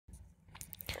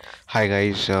Hi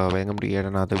guys, welcome to yet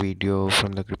another video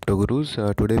from the Crypto Gurus.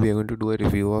 Today we are going to do a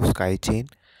review of Skychain.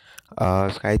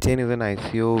 Skychain is an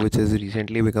ICO which has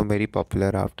recently become very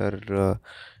popular after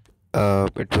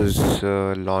it was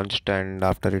launched and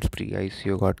after its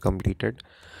pre-ICO got completed.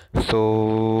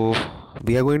 So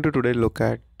we are going to today look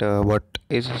at what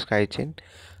is Skychain,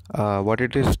 what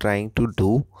it is trying to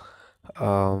do,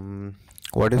 um,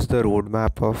 what is the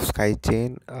roadmap of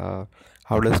Skychain,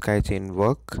 how does Skychain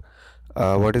work,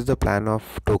 what is the plan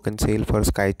of token sale for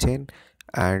Skychain,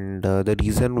 and the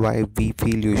reason why we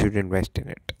feel you should invest in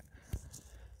it.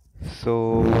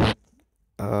 So,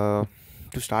 uh,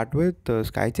 to start with,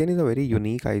 Skychain is a very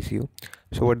unique ICO.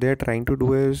 So, what they are trying to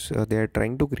do is they are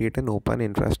trying to create an open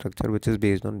infrastructure which is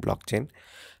based on blockchain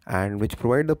and which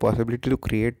provide the possibility to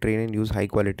create, train, and use high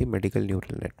quality medical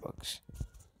neural networks.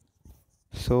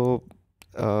 So,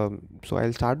 so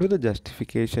I'll start with the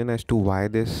justification as to why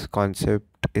this concept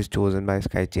is chosen by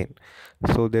Skychain.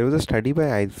 So there was a study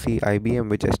by IBM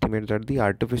which estimates that the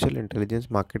artificial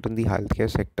intelligence market in the healthcare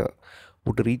sector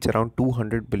would reach around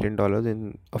 $200 billion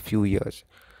in a few years.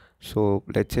 So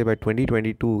let's say by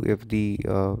 2022, if the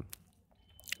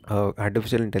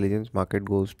artificial intelligence market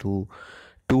goes to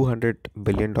 $200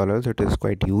 billion, it is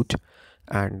quite huge.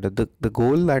 And the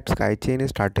goal that Skychain is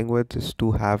starting with is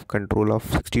to have control of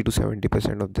 60 to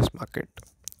 70% of this market.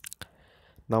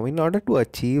 Now, in order to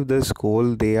achieve this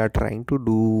goal, they are trying to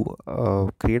do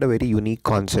create a very unique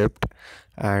concept,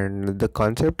 and the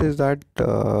concept is that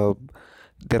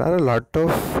there are a lot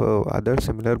of other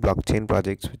similar blockchain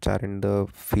projects which are in the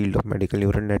field of medical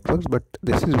neural networks, but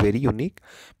this is very unique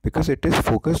because it is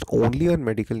focused only on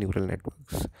medical neural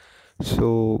networks.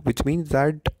 So which means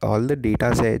that all the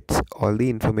data sets, all the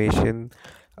information,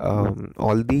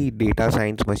 all the data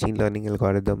science, machine learning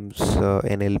algorithms,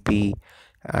 NLP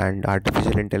and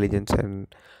artificial intelligence, and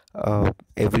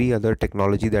every other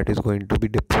technology that is going to be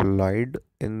deployed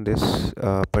in this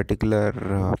particular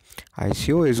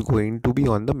ICO is going to be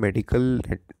on the medical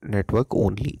network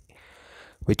only,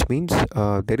 which means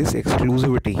there is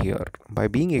exclusivity here. By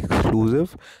being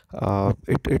exclusive,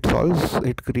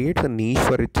 it creates a niche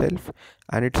for itself,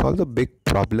 and it solves a big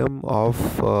problem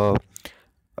of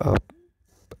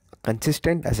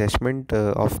consistent assessment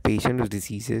of patients'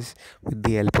 diseases with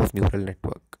the help of neural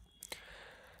network.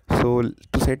 So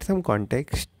to set some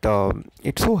context,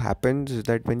 it so happens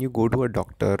that when you go to a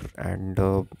doctor and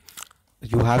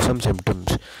you have some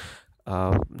symptoms,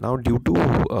 now due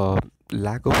to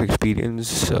lack of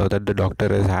experience that the doctor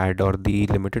has had, or the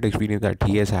limited experience that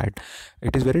he has had,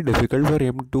 it is very difficult for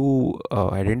him to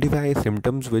identify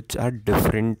symptoms which are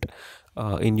different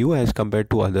in you as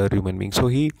compared to other human beings. So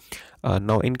he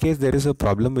now in case there is a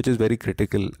problem which is very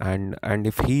critical, and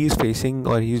if he is facing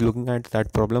or he is looking at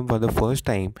that problem for the first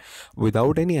time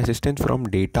without any assistance from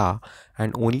data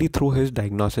and only through his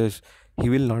diagnosis, he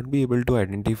will not be able to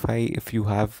identify if you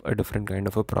have a different kind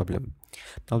of a problem.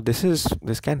 Now this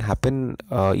can happen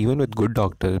even with good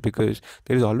doctors, because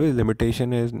there is always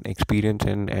limitation in experience,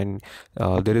 and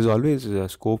there is always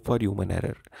scope for human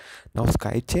error. Now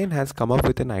Skychain has come up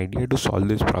with an idea to solve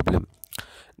this problem.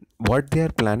 What they are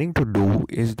planning to do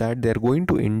is that they are going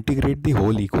to integrate the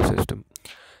whole ecosystem.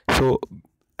 So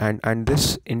and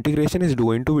this integration is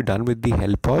going to be done with the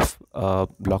help of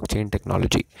blockchain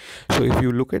technology. So if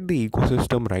you look at the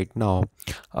ecosystem right now,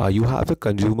 you have the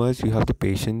consumers, you have the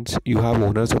patients, you have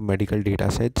owners of medical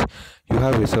data sets, you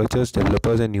have researchers,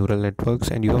 developers and neural networks,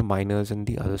 and you have miners and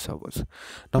the other servers.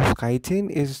 Now Skychain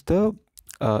is the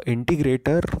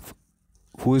integrator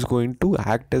who is going to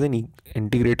act as an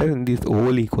integrator in this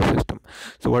whole ecosystem.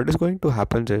 So what is going to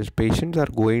happen is patients are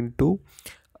going to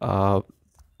uh,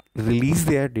 release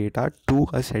their data to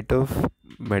a set of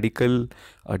medical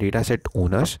data set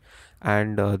owners,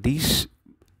 and these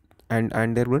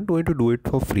and they're going to do it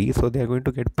for free, so they're going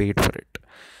to get paid for it,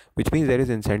 which means there is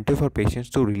incentive for patients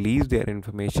to release their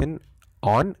information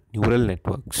on neural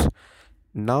networks.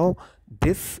 Now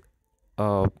this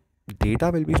uh,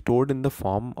 data will be stored in the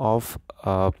form of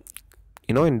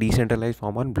in decentralized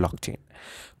form on blockchain,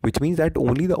 which means that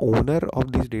only the owner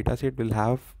of this data set will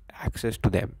have access to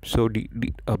them. So the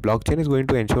blockchain is going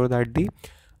to ensure that the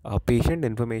patient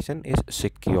information is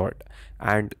secured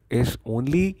and is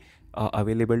only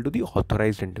available to the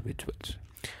authorized individuals.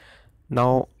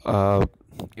 Now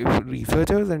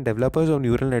researchers and developers of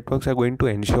neural networks are going to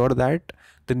ensure that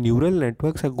the neural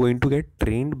networks are going to get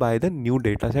trained by the new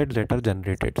data sets that are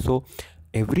generated. So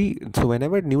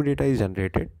whenever new data is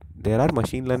generated, there are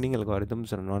machine learning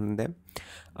algorithms run on them.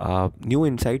 New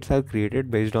insights are created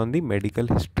based on the medical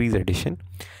histories addition,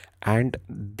 and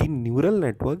the neural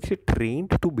networks is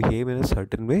trained to behave in a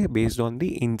certain way based on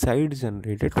the insights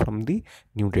generated from the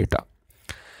new data.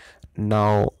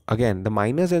 Now again, the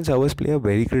miners and servers play a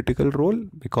very critical role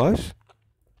because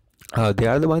they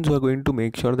are the ones who are going to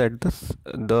make sure that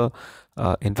the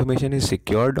information is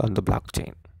secured on the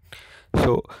blockchain.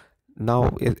 So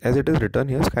now, as it is written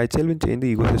here, Skychain will change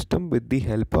the ecosystem with the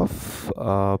help of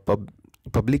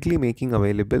publicly making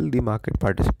available the market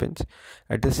participants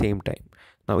at the same time.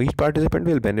 Now, each participant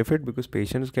will benefit because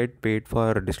patients get paid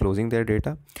for disclosing their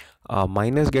data.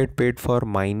 Miners get paid for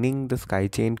mining the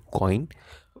Skychain coin.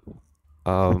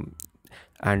 Um,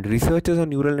 and researchers on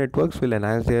neural networks will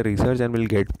enhance their research and will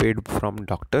get paid from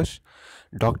doctors.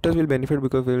 Doctors will benefit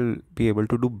because they'll be able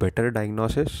to do better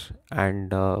diagnosis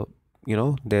and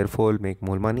therefore make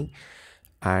more money.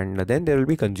 And then there will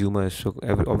be consumers. So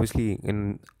obviously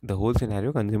in the whole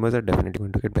scenario, consumers are definitely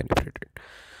going to get benefited.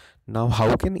 Now,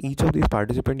 how can each of these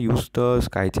participants use the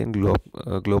Skychain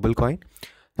global coin?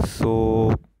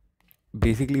 So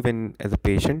basically, when as a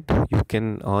patient you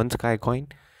can earn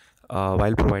Skycoin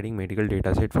while providing medical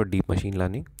dataset for deep machine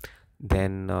learning.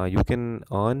 Then you can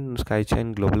earn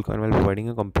Skychain global coin while providing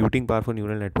a computing power for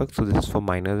neural networks. So this is for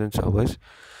miners and servers.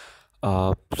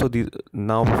 Now for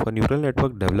neural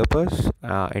network developers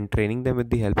and training them with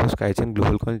the help of Skychain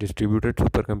global coin distributed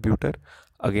supercomputer.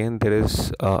 Again, there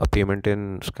is a payment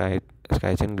in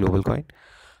Skychain global coin.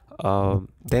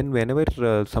 Then whenever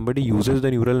somebody uses the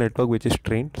neural network which is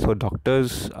trained, so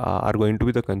doctors are going to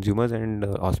be the consumers and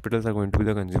hospitals are going to be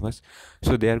the consumers,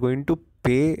 so they are going to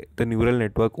pay the neural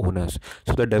network owners,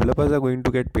 so the developers are going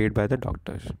to get paid by the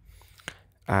doctors.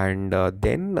 And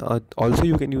then also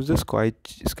you can use the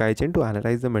Skychain to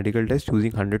analyze the medical test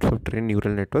using hundreds of trained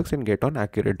neural networks and get on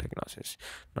accurate diagnosis.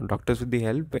 Now doctors with the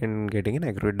help in getting an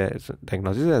accurate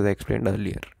diagnosis, as I explained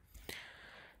earlier.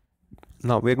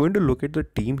 Now we're going to look at the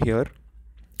team here.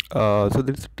 So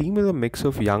this team is a mix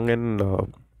of young and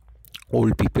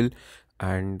old people,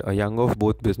 and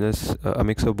a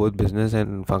mix of both business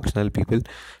and functional people.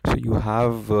 So you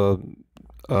have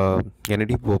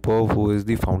Gennady Popov, who is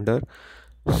the founder.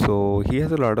 So he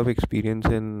has a lot of experience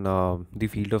in the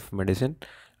field of medicine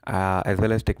as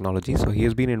well as technology. So he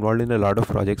has been involved in a lot of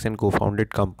projects and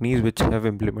co-founded companies which have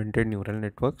implemented neural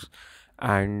networks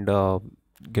and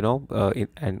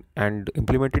and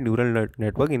implemented neural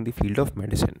network in the field of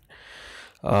medicine.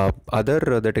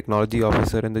 The technology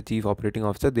officer and the chief operating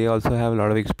officer, they also have a lot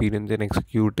of experience in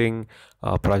executing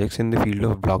projects in the field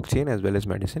of blockchain as well as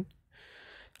medicine.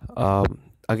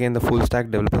 Again, the full stack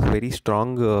developers, very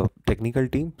strong technical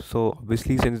team. So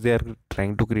obviously, since they are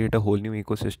trying to create a whole new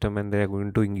ecosystem and they are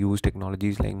going to use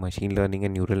technologies like machine learning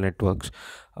and neural networks,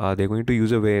 they're going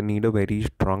to need a very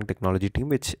strong technology team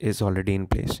which is already in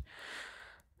place.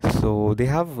 So they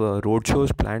have road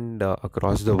shows planned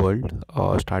across the world,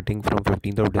 starting from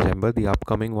 15th of December. The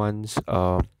upcoming ones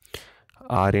are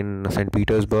in St.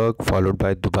 Petersburg, followed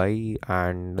by Dubai,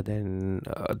 and then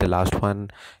the last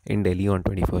one in Delhi on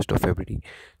 21st of February.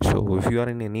 So if you are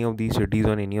in any of these cities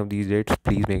on any of these dates,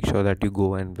 please make sure that you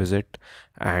go and visit,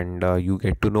 and you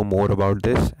get to know more about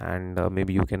this, and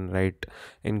maybe you can write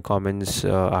in comments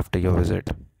after your visit.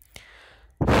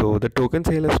 So the token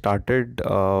sale has started.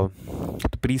 The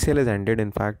pre-sale has ended,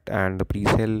 in fact, and the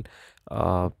pre-sale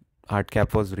hard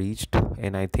cap was reached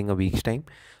in, I think, a week's time.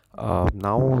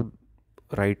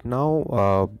 Right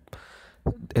now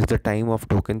is the time of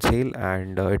token sale,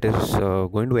 and it is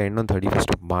going to end on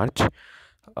 31st of March.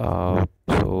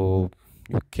 So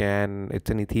it's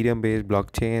an Ethereum based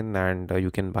blockchain, and you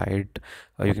can buy it.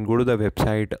 You can go to the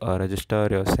website, register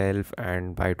yourself,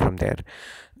 and buy it from there.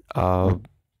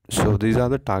 So these are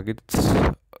the targets,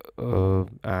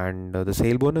 and the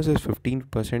sale bonus is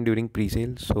 15% during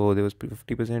pre-sale. So there was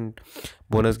 50%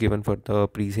 bonus given for the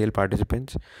pre-sale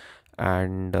participants,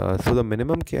 and so the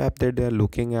minimum cap that they are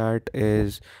looking at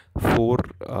is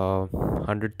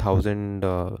 400,000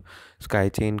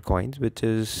 Skychain coins, which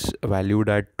is valued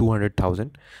at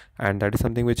 200,000, and that is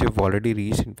something which you've already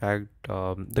reached. In fact,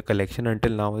 the collection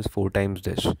until now is 4 times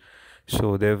this.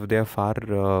 So they're far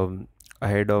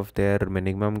ahead of their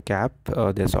minimum cap,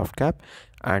 their soft cap,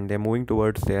 and they're moving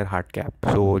towards their hard cap.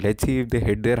 So let's see if they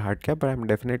hit their hard cap, but I'm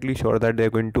definitely sure that they're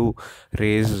going to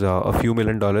raise a few $1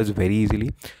 million very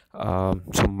easily.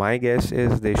 So my guess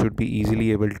is they should be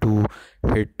easily able to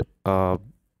hit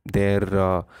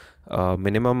their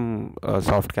minimum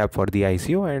soft cap for the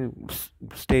ICO and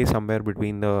stay somewhere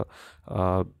between the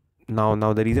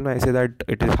now the reason I say that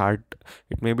it is hard,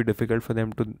 it may be difficult for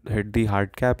them to hit the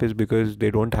hard cap, is because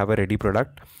they don't have a ready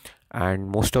product. and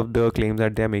most of the claims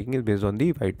that they are making is based on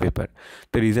the white paper.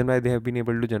 The reason why they have been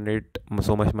able to generate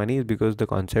so much money is because the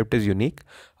concept is unique.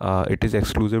 It is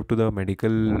exclusive to the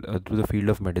to the field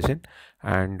of medicine,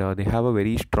 and they have a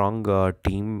very strong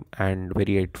team and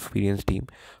very experienced team,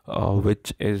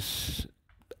 which is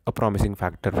a promising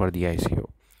factor for the ICO.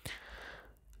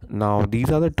 Now these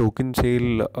are the token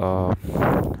sale,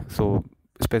 so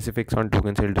specifics on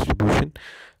token sale distribution.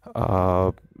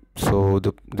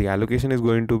 The allocation is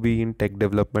going to be in tech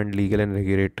development, legal and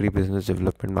regulatory, business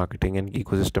development, marketing, and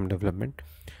ecosystem development.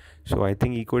 So I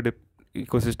think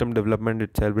ecosystem development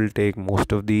itself will take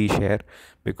most of the share,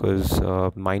 because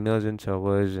miners and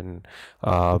servers and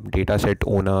data set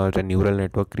owners and neural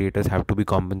network creators have to be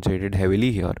compensated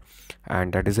heavily here,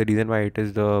 and that is the reason why it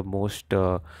is the most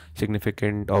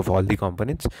significant of all the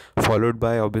components, followed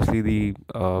by obviously the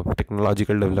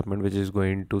technological development, which is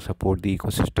going to support the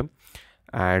ecosystem.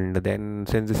 And then,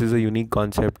 since this is a unique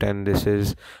concept and this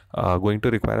is going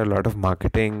to require a lot of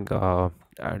marketing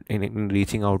in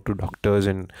reaching out to doctors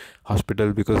and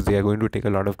hospitals, because they are going to take a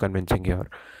lot of convincing here,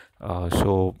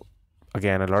 so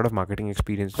again, a lot of marketing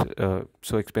experience,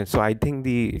 so expense. So I think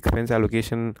the expense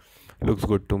allocation looks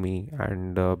good to me,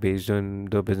 and based on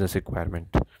the business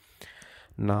requirement.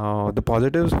 Now the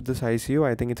positives of this ICO,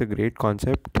 I think it's a great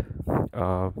concept.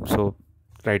 So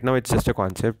right now it's just a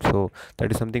concept, so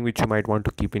that is something which you might want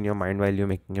to keep in your mind while you're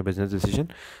making a business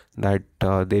decision, that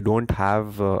they don't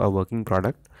have a working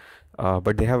product,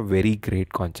 but they have a very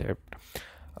great concept.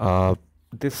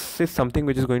 This is something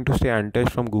which is going to stay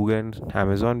untouched from Google and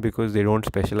Amazon, because they don't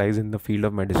specialize in the field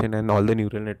of medicine, and all the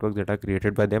neural networks that are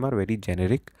created by them are very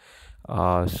generic.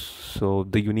 So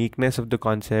the uniqueness of the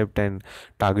concept and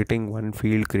targeting one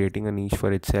field, creating a niche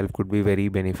for itself, could be very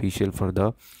beneficial for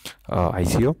the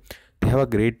ICO. They have a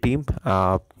great team,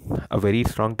 a very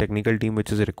strong technical team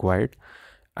which is required,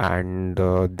 and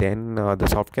then the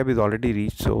soft cap is already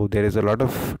reached, so there is a lot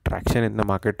of traction in the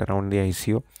market around the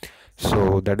ICO,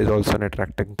 so that is also an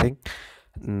attracting thing.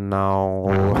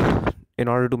 Now, in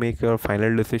order to make your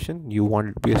final decision, you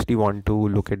obviously want to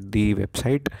look at the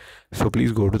website, so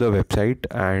please go to the website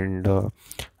and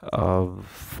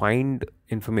find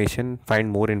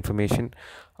more information,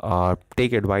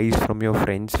 take advice from your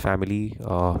friends, family,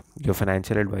 your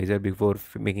financial advisor before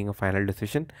making a final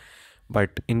decision.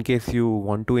 But in case you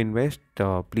want to invest,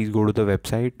 please go to the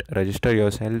website, register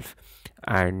yourself,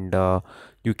 and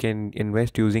you can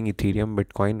invest using Ethereum,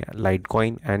 Bitcoin,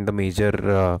 Litecoin, and the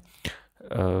major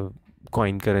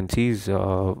coin currencies.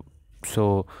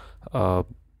 So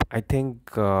I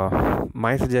think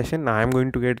my suggestion, I am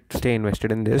going to stay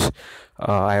invested in this.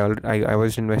 I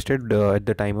was invested at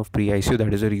the time of pre-ICO.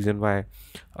 That is the reason why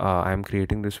I am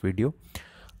creating this video.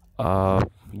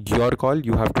 Your call,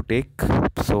 you have to take.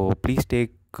 So please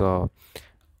take a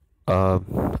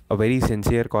very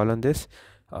sincere call on this.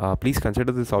 Please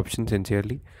consider this option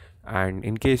sincerely, and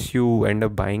in case you end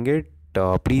up buying it,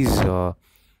 please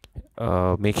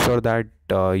make sure that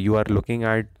you are looking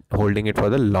at holding it for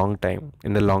the long time,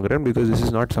 in the long run, because this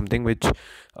is not something which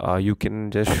you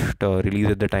can just release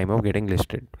at the time of getting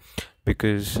listed,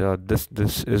 because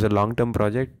this is a long term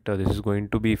project. This is going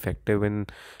to be effective in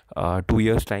 2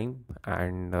 years time,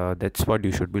 and that's what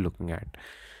you should be looking at.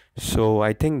 So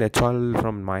I think that's all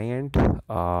from my end.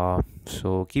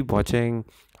 So keep watching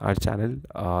our channel.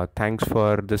 Thanks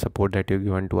for the support that you've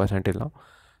given to us until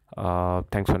now.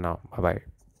 Thanks for now. Bye bye.